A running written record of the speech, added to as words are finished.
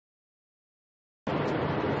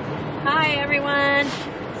Hi everyone,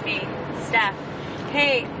 it's me, Steph.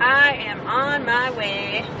 Hey, I am on my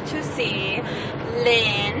way to see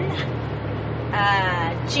Lynn,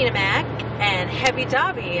 Gina Mac, and Heavy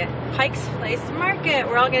Dobby at Pike's Place Market.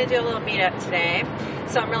 We're all going to do a little meetup today,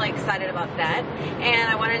 so I'm really excited about that. And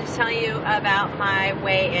I wanted to tell you about my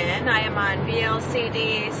way in. I am on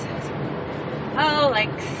VLCDs, like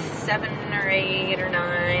 7 or 8 or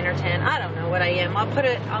 9 or 10. I don't know what I am. I'll put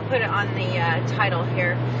it on the title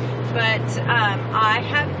here. But I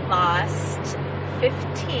have lost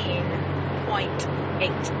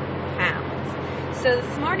 15.8 pounds. So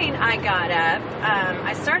this morning I got up.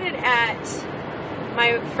 I started at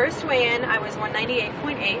my first weigh-in. I was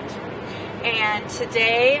 198.8, and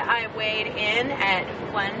today I weighed in at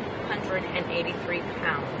 183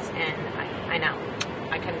 pounds, and I know,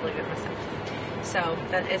 I couldn't believe it myself. So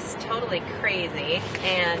that is totally crazy,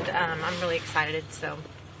 and I'm really excited. So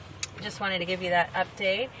just wanted to give you that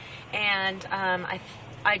update. And I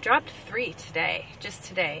dropped 3 today, just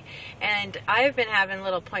today, and I've been having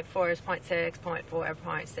little 0.4s, 0.6, 0.4,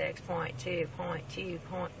 0.6, 0.2,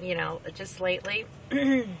 0.2, just lately.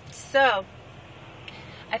 So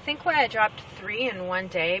I think why I dropped 3 in one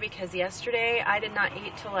day, because yesterday I did not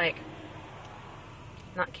eat till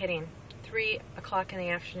not kidding, 3 o'clock in the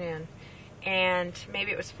afternoon. And maybe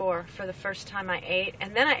it was 4 for the first time I ate.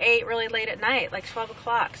 And then I ate really late at night, like 12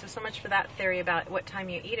 o'clock. So much for that theory about what time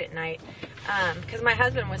you eat at night. Because my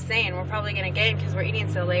husband was saying we're probably going to gain because we're eating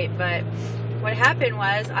so late. But what happened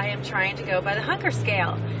was I am trying to go by the hunger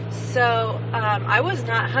scale. So I was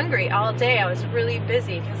not hungry all day. I was really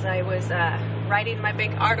busy because I was writing my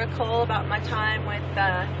big article about my time with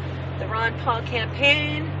the Ron Paul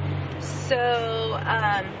campaign. So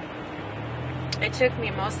it took me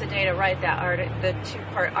most of the day to write that the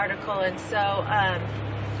 2-part article, and so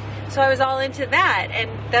so I was all into that. And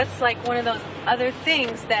that's like one of those other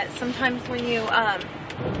things that sometimes when you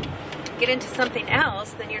get into something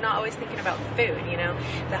else, then you're not always thinking about food, you know.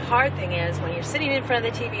 The hard thing is when you're sitting in front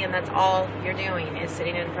of the TV and that's all you're doing is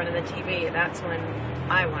sitting in front of the TV. That's when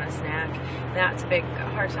I want a snack. That's a big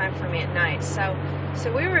hard time for me at night. So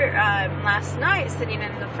we were last night sitting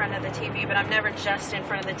in the front of the TV, but I'm never just in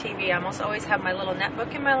front of the TV. I almost always have my little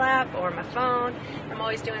netbook in my lap or my phone. I'm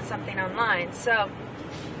always doing something online. So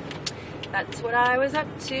that's what I was up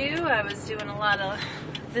to. I was doing a lot of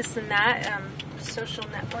this and that, social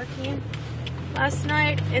networking last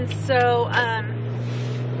night, and so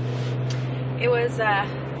it was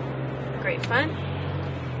great fun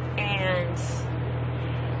and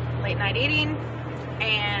late night eating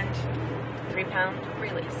and 3-pound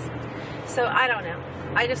release. So I don't know.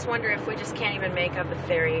 I just wonder if we just can't even make up a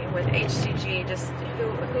theory with HCG. Just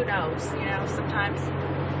who knows? You know, sometimes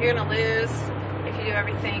you're gonna lose if you do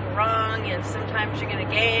everything wrong, and sometimes you're going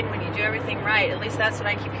to gain when you do everything right. At least that's what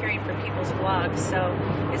I keep hearing from people's vlogs. So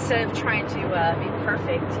instead of trying to be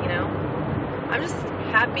perfect, you know, I'm just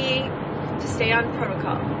happy to stay on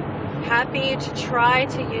protocol. Happy to try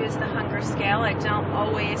to use the hunger scale. I don't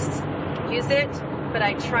always use it, but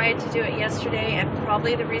I tried to do it yesterday, and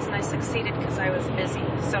probably the reason I succeeded because I was busy.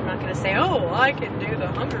 So I'm not going to say, oh, I can do the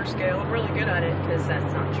hunger scale, I'm really good at it, because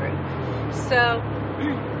that's not true. So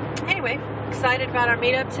anyway, excited about our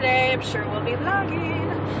meetup today. I'm sure we'll be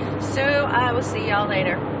vlogging. So I will see y'all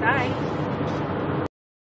later. Bye.